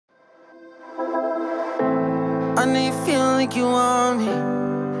I know you feel like you want me,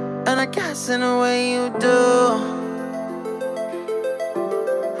 and I guess in a way you do.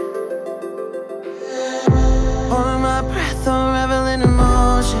 Holding my breath, unraveling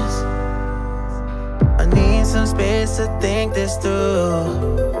emotions. I need some space to think this through.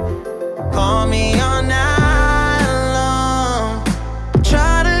 Call me all night long.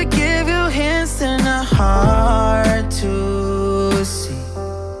 Try to give you hints and a hard to see.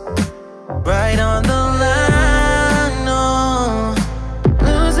 Right on the line, no.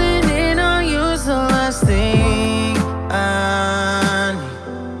 Losing it on you's the last thing I need.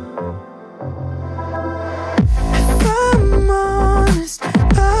 If I'm honest,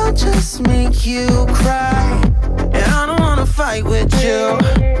 I'll just make you cry. And I don't wanna fight with you.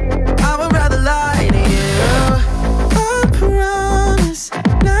 I would rather lie to you. I promise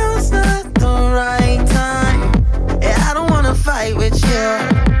now's not the right time. Yeah, I don't wanna fight with you.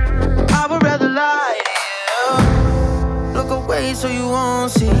 I would rather lie to you. Look away so you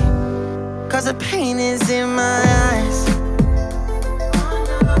won't see, 'cause the pain is in my eyes.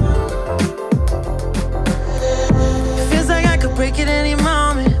 Feels like I could break it any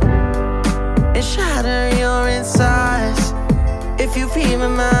moment and shatter your insides. If you feel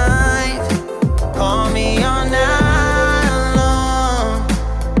my mind, call me all night long.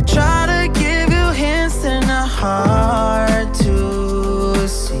 Try to give you hints and a hard to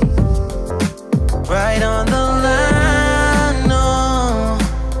see. Right on the line, no.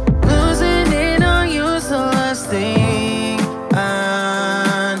 Losing it on you's the last thing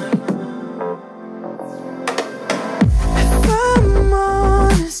I need. If I'm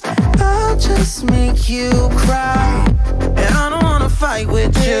honest, I'll just make you cry. And I don't wanna fight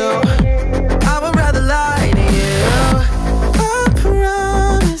with you. I would rather lie to you. I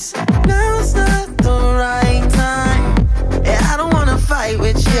promise now's not the right time. Yeah, I don't wanna fight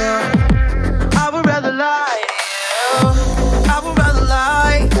with you.